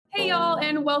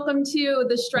and welcome to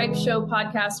the Stripe Show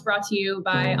podcast brought to you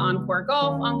by OnCore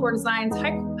Golf. OnCore designs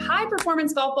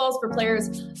high-performance golf balls for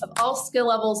players of all skill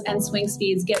levels and swing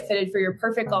speeds. Get fitted for your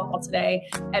perfect golf ball today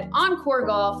at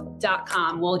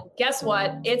OnCoreGolf.com. Well, guess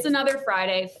what? It's another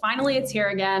Friday. Finally, it's here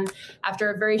again after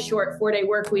a very short 4-day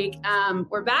work week.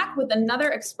 We're back with another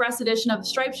express edition of the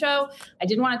Stripe Show. I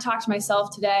didn't want to talk to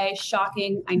myself today.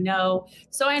 Shocking, I know.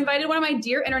 So I invited one of my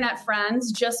dear internet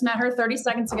friends, just met her 30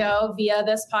 seconds ago via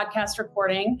this podcast recording,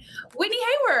 Whitney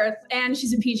Haworth. And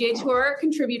she's a PGA Tour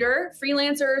contributor,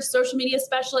 freelancer, social media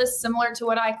specialist, similar to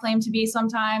what I claim to be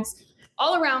sometimes.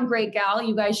 All around great gal.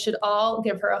 You guys should all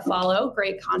give her a follow.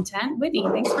 Great content. Whitney,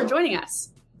 thanks for joining us.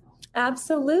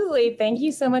 Absolutely. Thank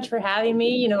you so much for having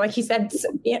me. You know, like you said,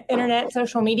 internet,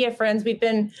 social media friends. We've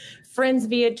been friends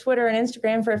via Twitter and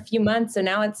Instagram for a few months. So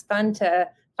now it's fun to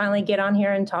finally get on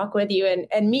here and talk with you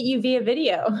and meet you via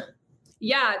video.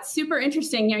 Yeah, it's super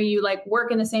interesting. You know, you like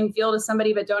work in the same field as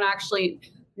somebody, but don't actually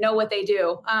know what they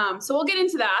do. So we'll get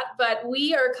into that. But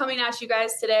we are coming at you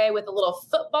guys today with a little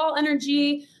football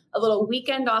energy, a little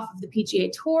weekend off of the PGA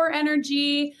Tour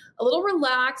energy, a little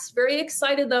relaxed, very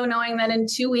excited though, knowing that in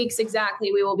 2 weeks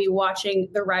exactly, we will be watching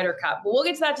the Ryder Cup. But we'll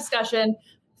get to that discussion.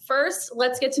 First,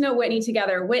 let's get to know Whitney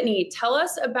together. Whitney, tell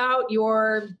us about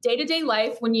your day-to-day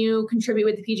life when you contribute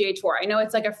with the PGA Tour. I know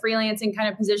it's like a freelancing kind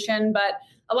of position, but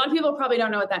a lot of people probably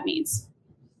don't know what that means.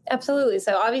 Absolutely.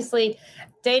 So obviously,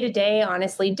 day-to-day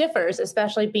honestly differs,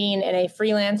 especially being in a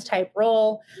freelance type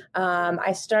role.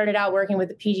 I started out working with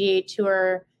the PGA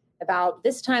Tour about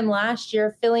this time last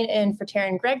year, filling in for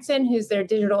Taryn Gregson, who's their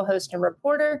digital host and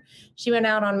reporter. She went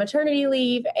out on maternity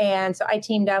leave, and so I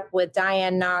teamed up with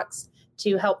Diane Knox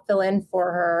to help fill in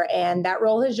for her. And that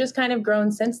role has just kind of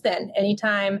grown since then.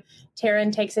 Anytime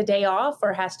Taryn takes a day off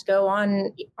or has to go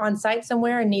on site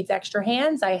somewhere and needs extra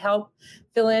hands, I help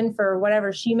fill in for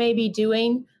whatever she may be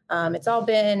doing. It's all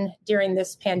been during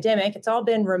this pandemic. It's all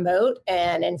been remote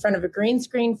and in front of a green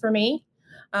screen for me.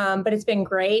 But it's been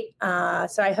great.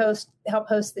 So I help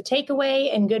host The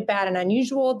Takeaway and Good, Bad, and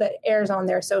Unusual that airs on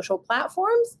their social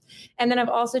platforms. And then I've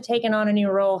also taken on a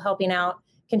new role helping out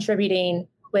contributing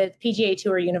with PGA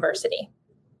Tour University.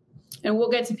 And we'll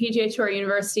get to PGA Tour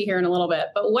University here in a little bit.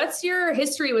 But what's your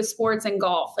history with sports and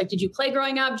golf? Like, did you play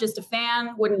growing up? Just a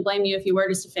fan? Wouldn't blame you if you were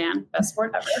just a fan. Best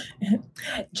sport ever.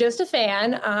 Just a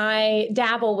fan. I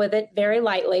dabble with it very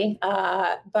lightly,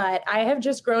 but I have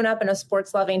just grown up in a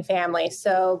sports-loving family.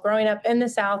 So growing up in the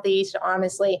Southeast,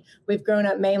 honestly, we've grown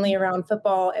up mainly around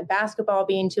football and basketball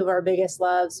being two of our biggest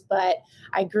loves. But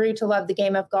I grew to love the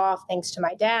game of golf thanks to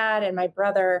my dad and my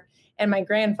brother and my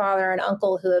grandfather and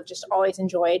uncle who have just always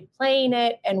enjoyed playing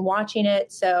it and watching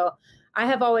it. So I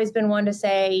have always been one to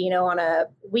say, you know, on a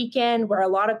weekend where a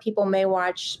lot of people may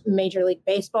watch Major League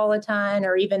Baseball a ton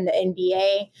or even the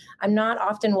NBA, I'm not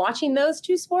often watching those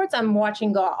two sports. I'm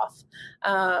watching golf.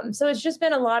 So it's just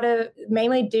been a lot of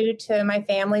mainly due to my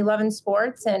family loving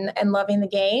sports and loving the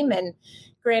game. And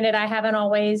granted, I haven't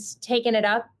always taken it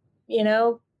up, you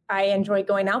know. I enjoy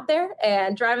going out there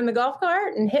and driving the golf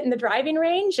cart and hitting the driving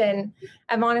range. And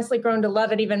I've honestly grown to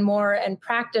love it even more and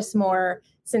practice more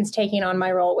since taking on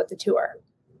my role with the tour.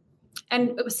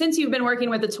 And since you've been working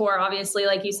with the tour, obviously,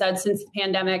 like you said, since the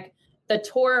pandemic, the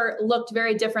tour looked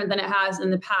very different than it has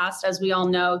in the past. As we all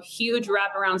know, huge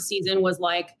wraparound season was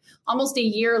like almost a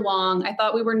year long. I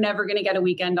thought we were never going to get a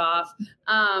weekend off.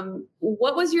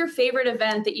 What was your favorite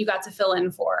event that you got to fill in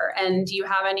for? And do you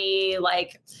have any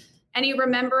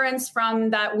remembrance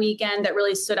from that weekend that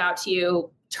really stood out to you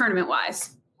tournament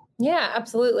wise? Yeah,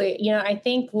 absolutely. You know, I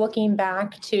think looking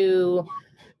back to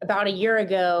about a year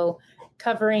ago,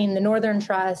 covering the Northern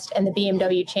Trust and the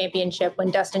BMW Championship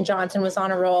when Dustin Johnson was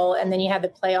on a roll, and then you had the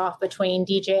playoff between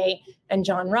DJ and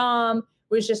Jon Rahm,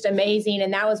 was just amazing.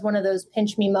 And that was one of those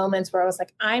pinch me moments where I was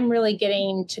like, I'm really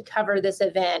getting to cover this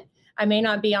event. I may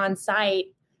not be on site,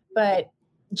 but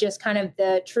just kind of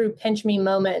the true pinch me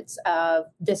moments of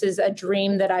this is a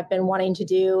dream that I've been wanting to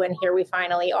do. And here we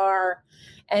finally are.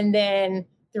 And then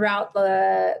throughout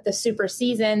the super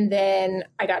season, then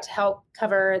I got to help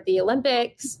cover the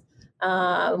Olympics.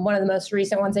 One of the most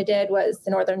recent ones I did was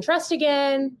the Northern Trust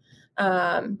again.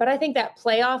 But I think that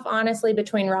playoff, honestly,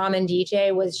 between Rahm and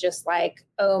DJ was just like,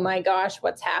 oh my gosh,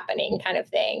 what's happening kind of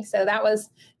thing. So that was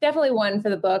definitely one for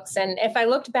the books. And if I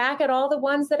looked back at all the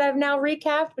ones that I've now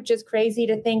recapped, which is crazy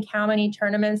to think how many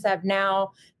tournaments I've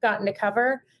now gotten to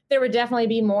cover, there would definitely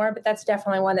be more, but that's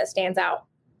definitely one that stands out.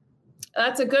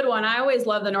 That's a good one. I always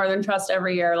love the Northern Trust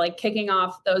every year, like kicking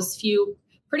off those few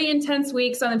pretty intense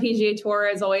weeks on the PGA Tour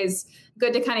is always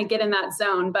good to kind of get in that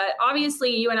zone. But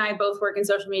obviously you and I both work in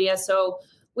social media, so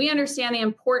we understand the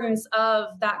importance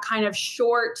of that kind of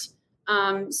short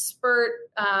spurt,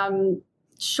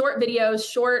 short videos,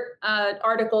 short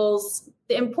articles,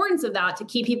 the importance of that to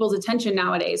keep people's attention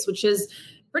nowadays, which is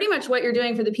pretty much what you're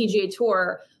doing for the PGA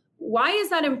Tour. Why is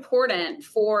that important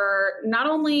for not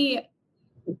only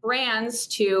brands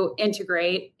to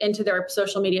integrate into their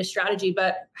social media strategy,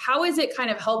 but how is it kind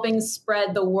of helping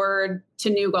spread the word to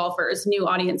new golfers, new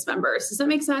audience members? Does that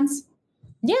make sense?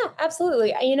 Yeah,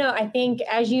 absolutely. I think,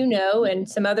 as you know, and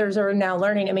some others are now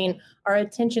learning, I mean, our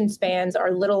attention spans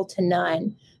are little to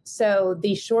none. So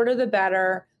the shorter, the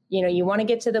better. You want to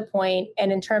get to the point.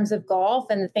 And in terms of golf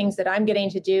and the things that I'm getting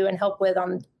to do and help with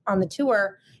on the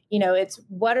tour, it's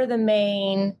what are the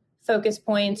main focus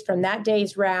points from that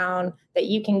day's round that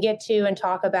you can get to and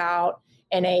talk about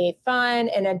in a fun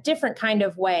and a different kind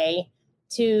of way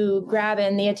to grab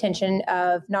in the attention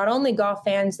of not only golf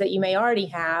fans that you may already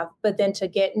have, but then to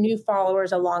get new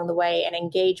followers along the way and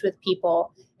engage with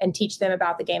people and teach them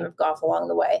about the game of golf along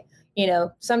the way.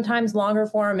 Sometimes longer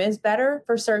form is better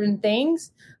for certain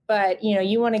things, but,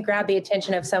 you want to grab the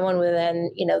attention of someone within,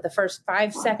 the first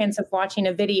 5 seconds of watching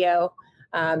a video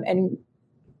and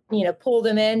pull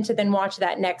them in to then watch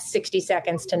that next 60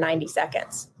 seconds to 90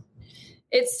 seconds.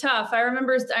 It's tough. I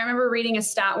remember reading a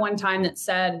stat one time that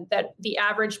said that the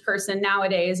average person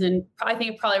nowadays, and I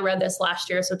think I probably read this last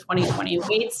year, so 2020,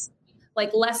 waits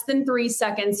like less than 3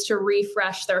 seconds to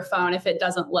refresh their phone if it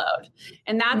doesn't load.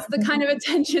 And that's the kind of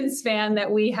attention span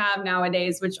that we have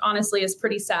nowadays, which honestly is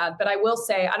pretty sad. But I will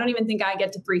say, I don't even think I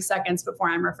get to 3 seconds before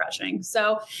I'm refreshing.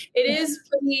 So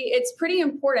it's pretty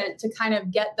important to kind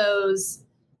of get those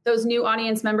new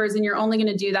audience members, and you're only going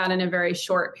to do that in a very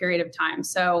short period of time.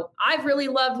 So I've really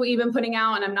loved what you've been putting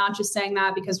out, and I'm not just saying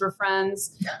that because we're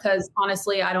friends, because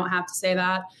honestly, I don't have to say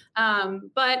that.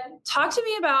 But talk to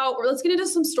me about, let's get into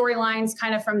some storylines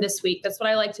kind of from this week. That's what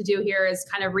I like to do here, is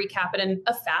kind of recap it in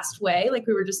a fast way, like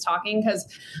we were just talking, because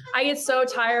I get so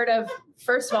tired of,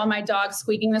 first of all, my dog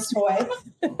squeaking this toy.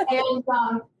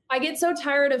 And I get so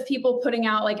tired of people putting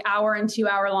out like hour and 2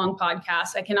 hour long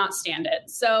podcasts. I cannot stand it.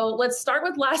 So let's start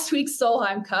with last week's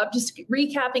Solheim Cup. Just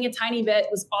recapping a tiny bit.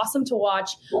 It was awesome to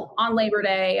watch on Labor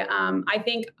Day. I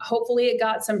think hopefully it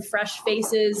got some fresh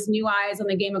faces, new eyes on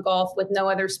the game of golf with no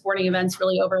other sporting events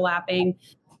really overlapping.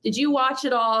 Did you watch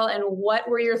it all? And what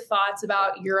were your thoughts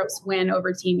about Europe's win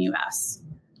over Team US?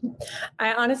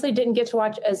 I honestly didn't get to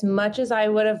watch as much as I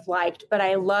would have liked, but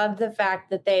I love the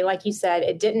fact that they, like you said,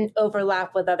 it didn't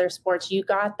overlap with other sports. You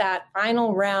got that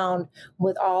final round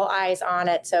with all eyes on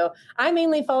it. So I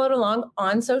mainly followed along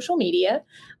on social media.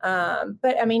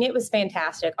 But I mean, it was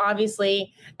fantastic.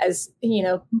 Obviously, as you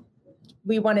know,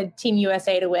 we wanted Team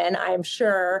USA to win, I'm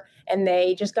sure, and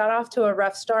they just got off to a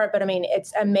rough start. But I mean,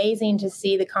 it's amazing to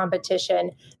see the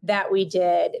competition that we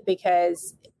did,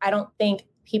 because I don't think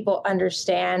people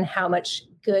understand how much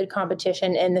good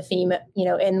competition in the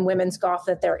in women's golf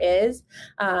that there is.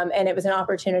 And it was an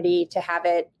opportunity to have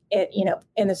it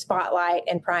in the spotlight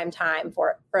and prime time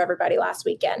for everybody last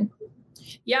weekend.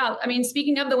 Yeah. I mean,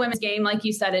 speaking of the women's game, like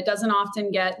you said, it doesn't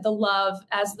often get the love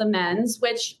as the men's,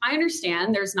 which I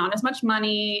understand. There's not as much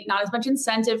money, not as much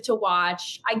incentive to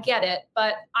watch. I get it.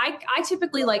 But I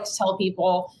typically like to tell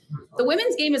people the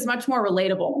women's game is much more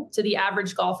relatable to the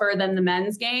average golfer than the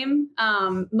men's game.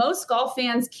 Most golf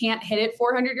fans can't hit it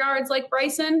 400 yards like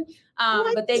Bryson,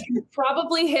 but they can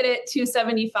probably hit it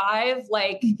 275.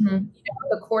 Like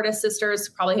the Cordes sisters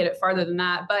probably hit it farther than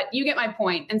that, but you get my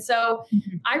point. And so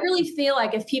I really feel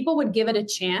like if people would give it a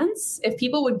chance, if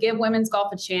people would give women's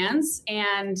golf a chance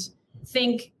and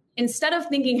think, instead of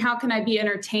thinking, how can I be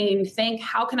entertained, think,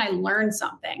 how can I learn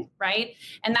something, right?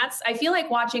 And I feel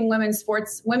like watching women's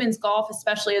golf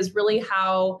especially, is really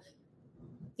how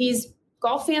these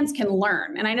golf fans can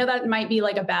learn. And I know that might be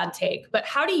like a bad take, but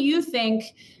how do you think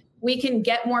we can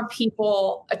get more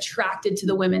people attracted to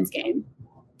the women's game?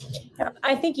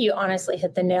 I think you honestly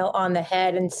hit the nail on the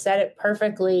head and said it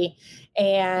perfectly.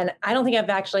 And I don't think I've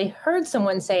actually heard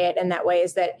someone say it in that way,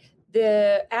 is that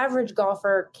the average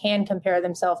golfer can compare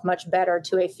themselves much better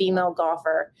to a female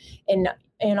golfer in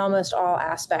almost all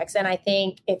aspects. And I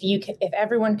think if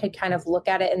everyone could kind of look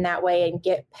at it in that way and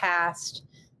get past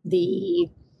the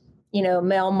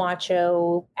male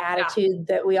macho attitude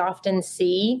that we often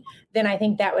see, then I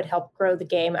think that would help grow the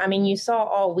game. I mean, you saw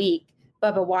all week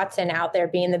Bubba Watson out there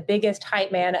being the biggest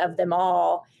hype man of them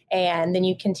all. And then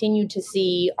you continue to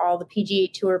see all the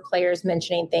PGA Tour players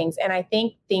mentioning things. And I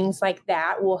think things like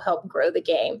that will help grow the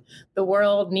game. The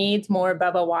world needs more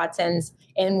Bubba Watsons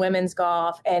in women's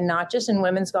golf, and not just in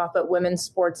women's golf, but women's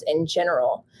sports in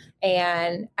general.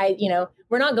 And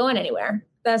we're not going anywhere.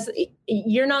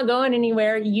 You're not going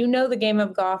anywhere. You know the game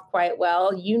of golf quite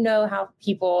well. You know how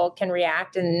people can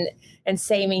react and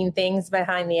say mean things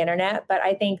behind the internet. But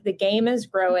I think the game is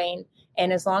growing.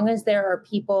 And as long as there are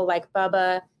people like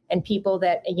Bubba and people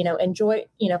that,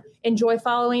 enjoy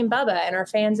following Bubba and are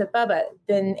fans of Bubba,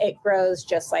 then it grows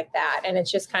just like that. And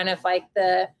it's just kind of like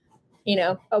a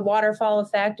waterfall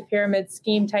effect, a pyramid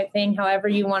scheme type thing, however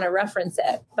you want to reference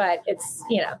it. But it's,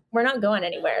 we're not going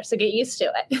anywhere. So get used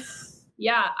to it.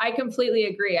 Yeah, I completely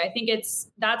agree. I think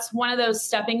that's one of those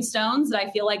stepping stones that I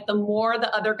feel like the more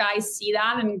the other guys see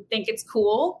that and think it's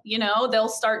cool, they'll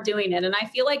start doing it. And I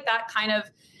feel like that kind of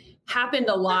happened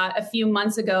a lot a few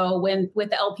months ago with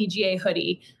the LPGA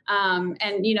hoodie.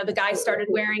 The guys started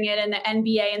wearing it, and the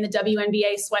NBA and the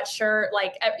WNBA sweatshirt.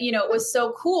 It was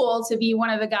so cool to be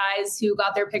one of the guys who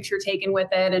got their picture taken with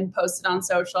it and posted on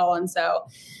social. And so,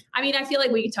 I feel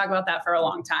like we could talk about that for a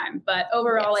long time, but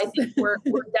overall, yes. I think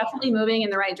we're definitely moving in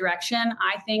the right direction.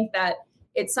 I think that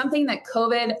it's something that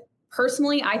COVID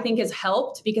personally, I think has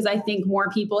helped, because I think more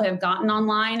people have gotten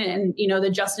online, and, the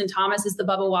Justin Thomases, the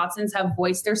Bubba Watsons have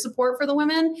voiced their support for the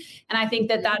women. And I think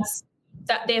that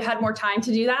they've had more time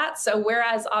to do that. So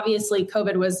whereas obviously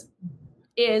COVID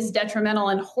is detrimental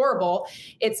and horrible,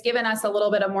 it's given us a little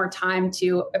bit of more time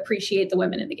to appreciate the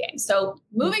women in the game. So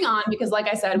moving on, because like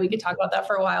I said, we could talk about that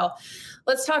for a while.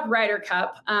 Let's talk Ryder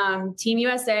Cup. Team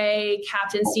USA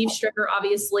captain Steve Stricker,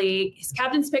 obviously his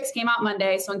captain's picks came out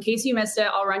Monday. So in case you missed it,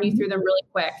 I'll run you through them really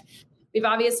quick. We've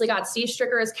obviously got Steve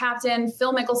Stricker as captain,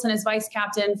 Phil Mickelson as vice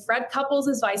captain, Fred Couples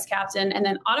as vice captain, and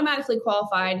then automatically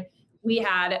qualified, we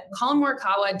had Colin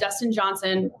Morikawa, Dustin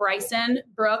Johnson, Bryson,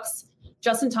 Brooks,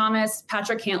 Justin Thomas,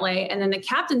 Patrick Cantlay, and then the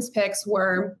captain's picks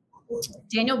were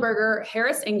Daniel Berger,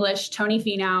 Harris English, Tony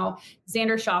Finau,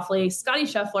 Xander Schauffele, Scotty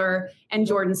Scheffler, and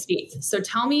Jordan Spieth. So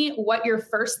tell me what your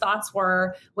first thoughts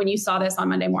were when you saw this on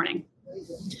Monday morning.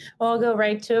 Well, I'll go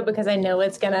right to it because I know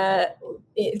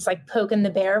it's like poking the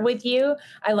bear with you.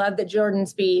 I love that Jordan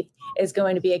Spieth is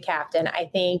going to be a captain. I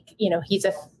think,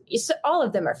 all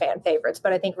of them are fan favorites,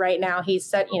 but I think right now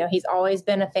he's always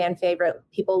been a fan favorite.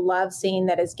 People love seeing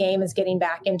that his game is getting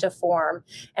back into form.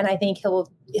 And I think he'll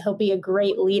be a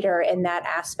great leader in that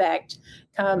aspect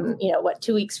come,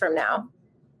 2 weeks from now.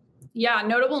 Yeah,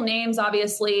 notable names,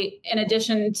 obviously, in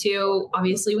addition to,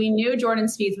 obviously, we knew Jordan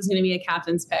Spieth was going to be a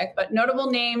captain's pick, but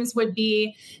notable names would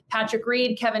be Patrick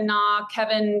Reed, Kevin Na,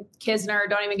 Kevin Kisner,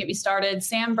 don't even get me started,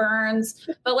 Sam Burns.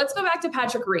 But let's go back to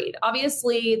Patrick Reed.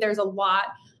 Obviously, there's a lot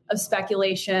of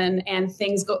speculation and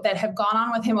things that have gone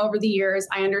on with him over the years.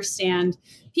 I understand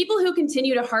people who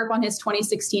continue to harp on his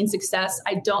 2016 success,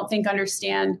 I don't think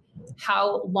understand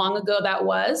how long ago that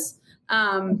was.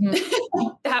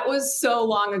 That was so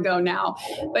long ago now.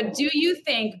 But do you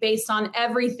think, based on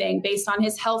everything, based on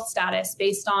his health status,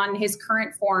 based on his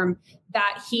current form,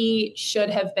 that he should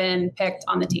have been picked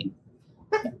on the team?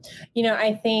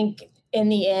 I think in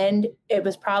the end, it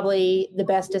was probably the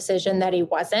best decision that he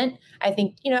wasn't. I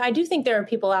think, I do think there are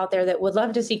people out there that would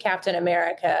love to see Captain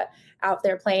America out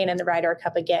there playing in the Ryder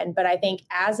Cup again. But I think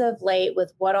as of late,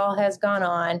 with what all has gone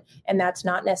on, and that's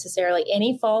not necessarily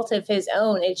any fault of his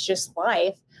own, it's just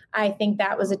life. I think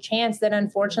that was a chance that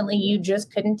unfortunately you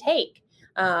just couldn't take.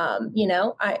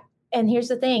 And here's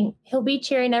the thing, he'll be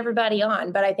cheering everybody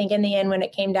on. But I think in the end, when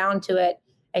it came down to it,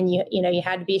 and you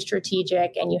had to be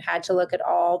strategic and you had to look at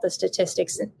all the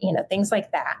statistics, and, things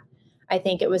like that, I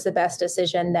think it was the best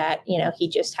decision that, he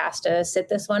just has to sit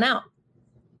this one out.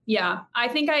 Yeah, I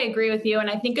think I agree with you. And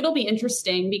I think it'll be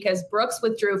interesting because Brooks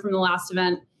withdrew from the last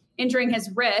event, injuring his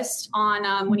wrist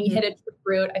on when he hit a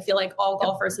root. I feel like all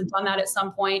golfers have done that at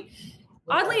some point.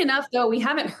 Oddly enough, though, we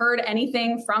haven't heard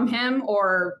anything from him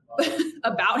or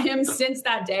about him since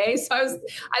that day. So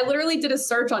I literally did a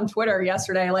search on Twitter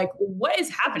yesterday, like, what is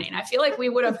happening? I feel like we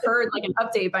would have heard like an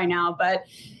update by now, but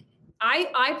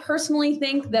I personally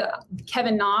think that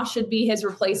Kevin Na should be his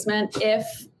replacement if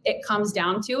it comes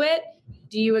down to it.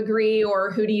 Do you agree,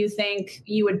 or who do you think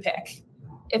you would pick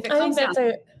if it comes down to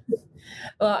it?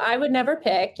 Well, I would never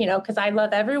pick, because I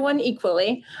love everyone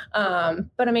equally. But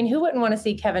who wouldn't want to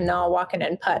see Kevin Na walking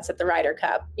in putts at the Ryder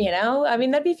Cup?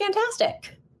 That'd be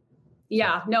fantastic.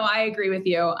 Yeah, no, I agree with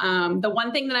you. The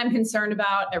one thing that I'm concerned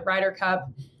about at Ryder Cup,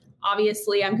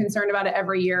 obviously I'm concerned about it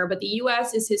every year, but the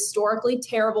U.S. is historically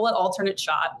terrible at alternate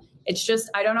shot. It's just,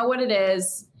 I don't know what it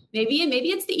is. Maybe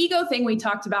it's the ego thing we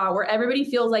talked about where everybody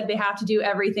feels like they have to do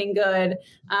everything good.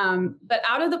 But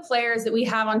out of the players that we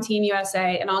have on Team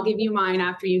USA, and I'll give you mine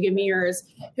after you give me yours,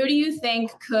 who do you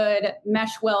think could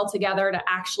mesh well together to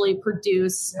actually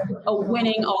produce a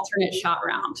winning alternate shot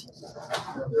round?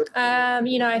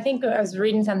 I think I was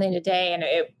reading something today and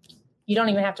you don't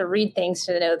even have to read things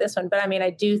to know this one. But I mean, I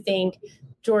do think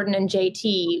Jordan and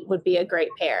JT would be a great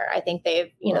pair. I think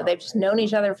they've just known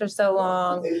each other for so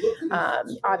long.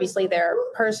 Obviously, they're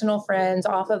personal friends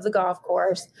off of the golf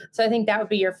course. So I think that would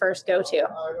be your first go-to.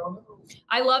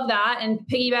 I love that. And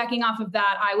piggybacking off of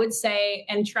that, I would say,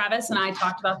 and Travis and I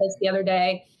talked about this the other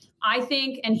day, I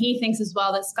think, and he thinks as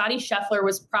well, that Scottie Scheffler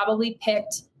was probably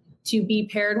picked to be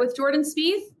paired with Jordan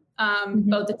Spieth.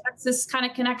 Both the Texas kind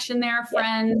of connection there,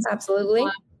 friends. Yeah, absolutely.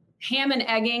 Ham and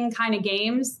egging kind of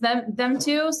games, them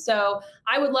two. So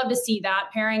I would love to see that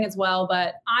pairing as well,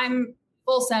 but I'm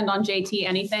full send on JT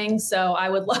anything. So I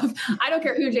don't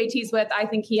care who JT's with. I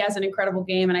think he has an incredible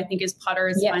game, and I think his putter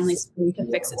is finally starting to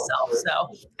fix itself. So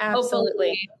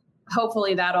absolutely.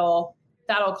 Hopefully that'll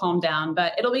calm down,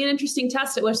 but it'll be an interesting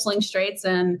test at Whistling Straits.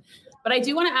 But I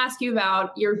do want to ask you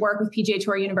about your work with PGA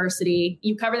Tour University.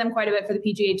 You cover them quite a bit for the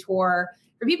PGA Tour.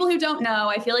 For people who don't know,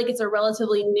 I feel like it's a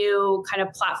relatively new kind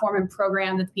of platform and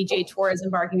program that the PGA Tour is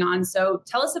embarking on. So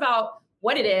tell us about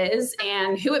what it is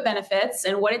and who it benefits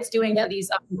and what it's doing for these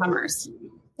up-and-comers.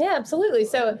 Yeah, absolutely.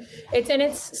 So it's in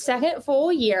its second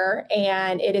full year,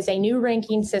 and it is a new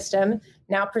ranking system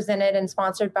now presented and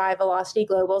sponsored by Velocity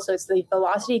Global. So it's the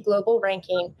Velocity Global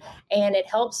ranking, and it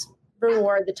helps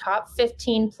reward the top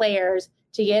 15 players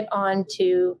to get on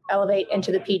to elevate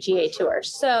into the PGA Tour.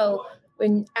 So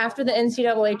after the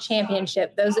NCAA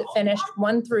championship, those that finished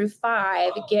 1 through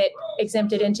 5 get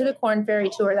exempted into the Korn Ferry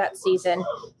Tour that season.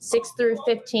 6 through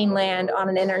 15 land on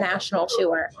an international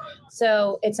tour.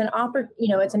 So it's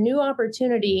it's a new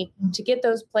opportunity to get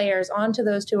those players onto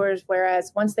those tours.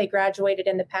 Whereas once they graduated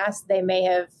in the past, they may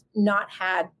have not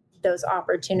had those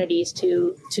opportunities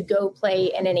to go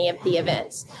play in any of the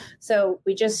events. So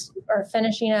we just are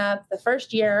finishing up the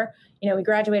first year. We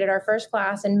graduated our first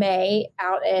class in May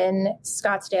out in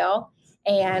Scottsdale,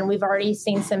 and we've already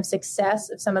seen some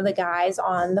success of some of the guys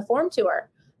on the Forum Tour.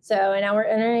 So now we're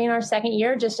entering our second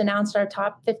year, just announced our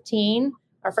top 15,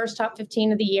 our first top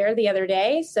 15 of the year the other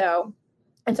day. So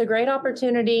it's a great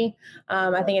opportunity.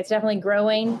 I think it's definitely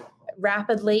growing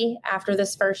rapidly after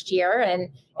this first year. And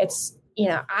it's,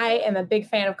 I am a big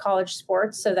fan of college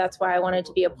sports, so that's why I wanted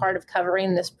to be a part of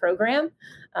covering this program.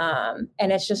 And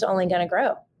it's just only going to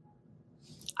grow.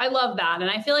 I love that. And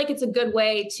I feel like it's a good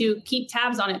way to keep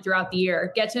tabs on it throughout the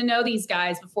year, get to know these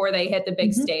guys before they hit the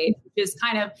big stage, which is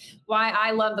kind of why I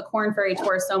love the Korn Ferry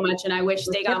Tour so much. And I wish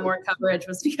they got more coverage,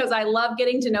 was because I love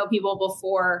getting to know people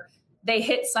before they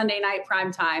hit Sunday night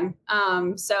prime time.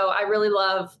 So I really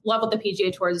love what the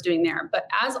PGA Tour is doing there. But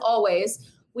as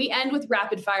always, we end with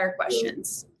rapid fire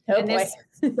questions. This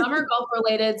some are golf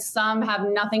related, some have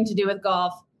nothing to do with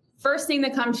golf. First thing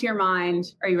that comes to your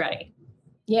mind, are you ready?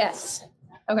 Yes.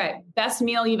 Okay. Best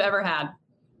meal you've ever had?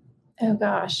 Oh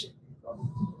gosh.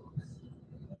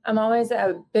 I'm always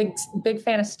a big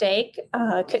fan of steak.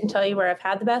 Couldn't tell you where I've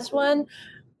had the best one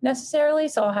necessarily.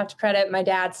 So I'll have to credit my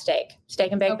dad's steak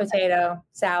and baked potato,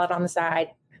 salad on the side.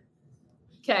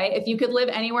 Okay. If you could live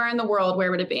anywhere in the world, where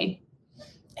would it be?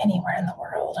 Anywhere in the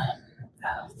world.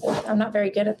 Oh, I'm not very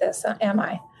good at this, am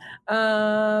I?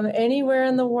 Anywhere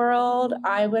in the world,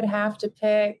 I would have to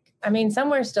pick,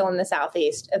 somewhere still in the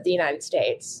southeast of the United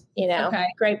States, Okay.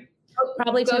 Great.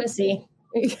 Probably Tennessee.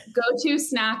 Go-to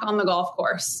snack on the golf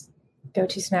course.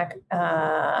 Go-to snack.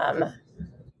 Probably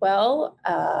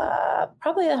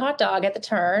the hot dog at the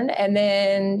turn. And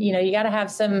then, you got to have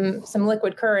some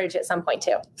liquid courage at some point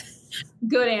too.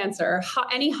 Good answer.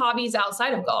 Any hobbies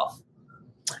outside of golf?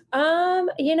 I've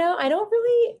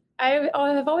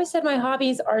always said my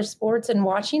hobbies are sports and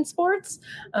watching sports.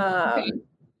 Okay.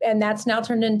 And that's now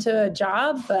turned into a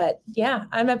job, but yeah,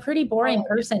 I'm a pretty boring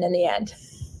person in the end.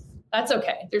 That's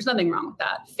okay. There's nothing wrong with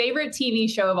that. Favorite TV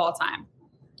show of all time?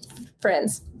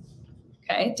 Friends.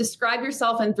 Okay. Describe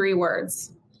yourself in 3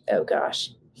 words. Oh gosh.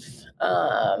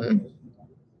 I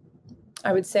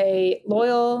would say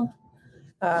loyal.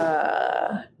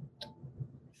 I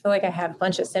feel like I have a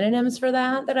bunch of synonyms for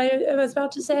that I was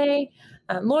about to say.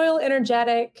 Loyal,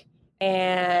 energetic,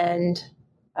 and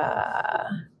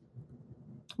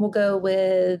we'll go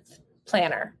with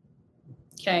planner.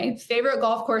 Okay. Favorite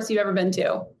golf course you've ever been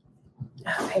to?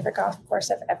 Favorite golf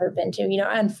course I've ever been to.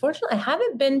 Unfortunately, I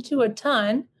haven't been to a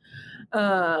ton.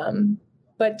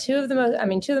 But two of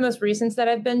the most recent that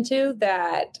I've been to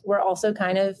that were also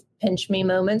kind of pinch me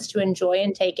moments to enjoy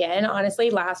and take in.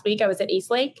 Honestly, last week I was at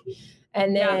Eastlake,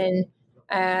 and then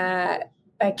I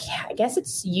guess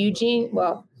it's Eugene.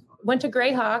 Well, went to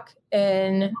Greyhawk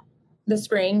in the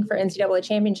spring for NCAA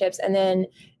championships, and then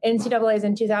NCAA's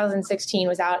in 2016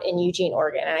 was out in Eugene,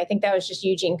 Oregon, and I think that was just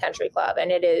Eugene Country Club,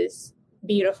 and it is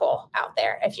beautiful out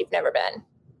there if you've never been.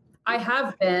 I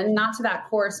have been, not to that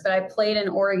course, but I played in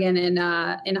Oregon in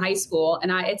high school,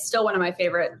 and it's still one of my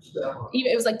favorite.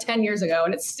 It was like 10 years ago,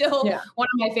 and it's still one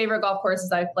of my favorite golf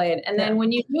courses I've played. And then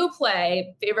when you do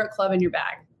play, favorite club in your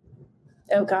bag?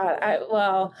 Oh God.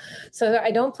 So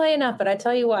I don't play enough, but I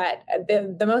tell you what,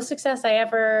 the most success I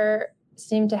ever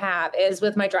seem to have is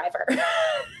with my driver.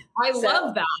 I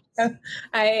love that.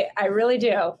 I really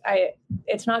do.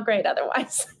 It's not great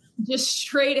otherwise. Just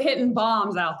straight hitting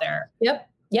bombs out there. Yep.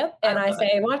 And I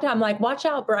say, watch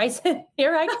out, Bryson.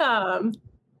 Here I come.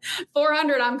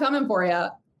 400, I'm coming for you.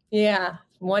 Yeah,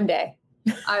 one day.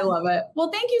 I love it.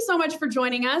 Well, thank you so much for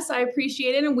joining us. I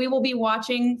appreciate it. And we will be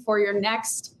watching for your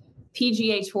next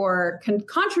PGA Tour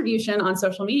contribution on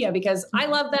social media because I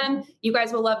love them. You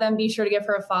guys will love them. Be sure to give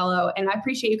her a follow. And I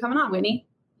appreciate you coming on, Whitney.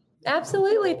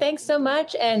 Absolutely. Thanks so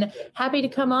much. And happy to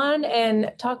come on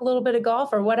and talk a little bit of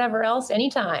golf or whatever else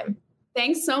anytime.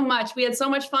 Thanks so much. We had so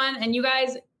much fun. And you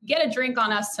guys get a drink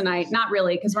on us tonight. Not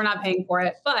really, because we're not paying for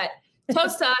it. But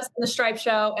toast to us in the Stripe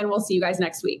Show. And we'll see you guys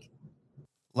next week.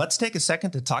 Let's take a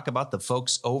second to talk about the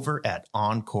folks over at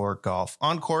OnCore Golf.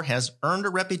 OnCore has earned a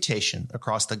reputation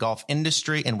across the golf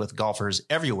industry and with golfers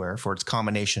everywhere for its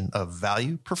combination of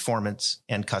value, performance,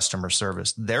 and customer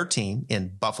service. Their team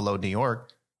in Buffalo, New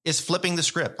York, is flipping the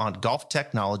script on golf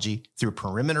technology through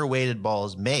perimeter-weighted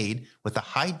balls made with the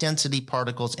high-density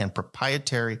particles and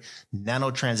proprietary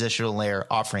nanotransitional layer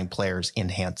offering players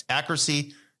enhanced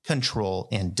accuracy, control,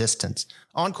 and distance.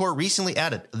 OnCore recently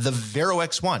added the Vero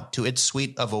X1 to its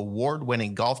suite of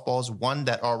award-winning golf balls, one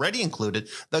that already included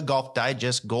the Golf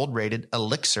Digest gold-rated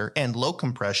Elixir and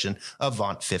low-compression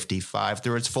Avant 55.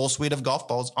 Through its full suite of golf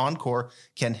balls, OnCore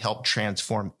can help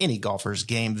transform any golfer's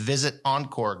game. Visit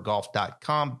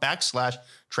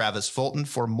OnCoreGolf.com/Travis Fulton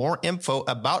for more info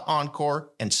about OnCore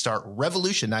and start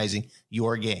revolutionizing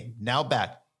your game. Now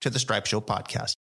back to the Stripe Show podcast.